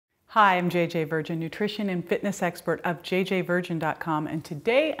Hi, I'm JJ Virgin, nutrition and fitness expert of jjvirgin.com, and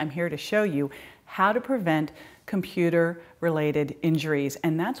today I'm here to show you how to prevent computer-related injuries.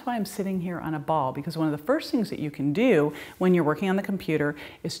 And that's why I'm sitting here on a ball, because one of the first things that you can do when you're working on the computer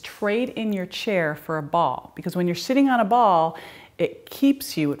is trade in your chair for a ball. Because when you're sitting on a ball, it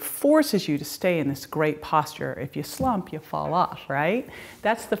forces you to stay in this great posture. If you slump, you fall off, right?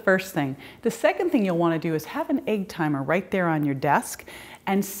 That's the first thing. The second thing you'll want to do is have an egg timer right there on your desk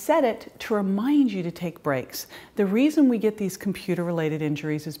and set it to remind you to take breaks. The reason we get these computer-related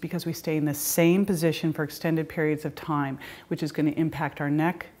injuries is because we stay in the same position for extended periods of time, which is going to impact our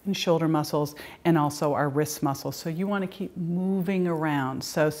neck and shoulder muscles and also our wrist muscles. So you want to keep moving around.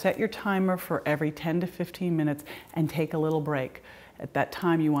 So set your timer for every 10 to 15 minutes and take a little break. At that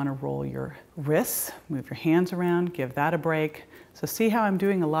time, you want to roll your wrists, move your hands around, give that a break. So see how I'm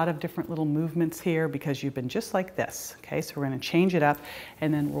doing a lot of different little movements here because you've been just like this. Okay, so we're going to change it up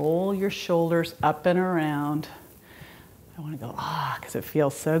and then roll your shoulders up and around. I want to go, because it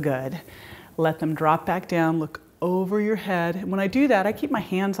feels so good. Let them drop back down, look over your head. And when I do that, I keep my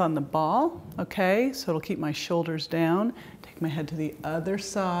hands on the ball, okay? So it'll keep my shoulders down. Take my head to the other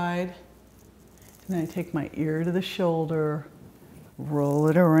side. And then I take my ear to the shoulder, roll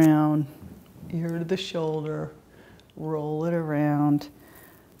it around, ear to the shoulder, roll it around,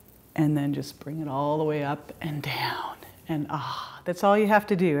 and then just bring it all the way up and down. And that's all you have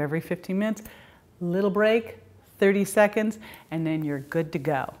to do every 15 minutes. Little break, 30 seconds, and then you're good to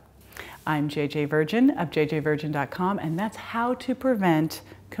go. I'm JJ Virgin of jjvirgin.com, and that's how to prevent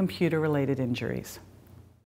computer-related injuries.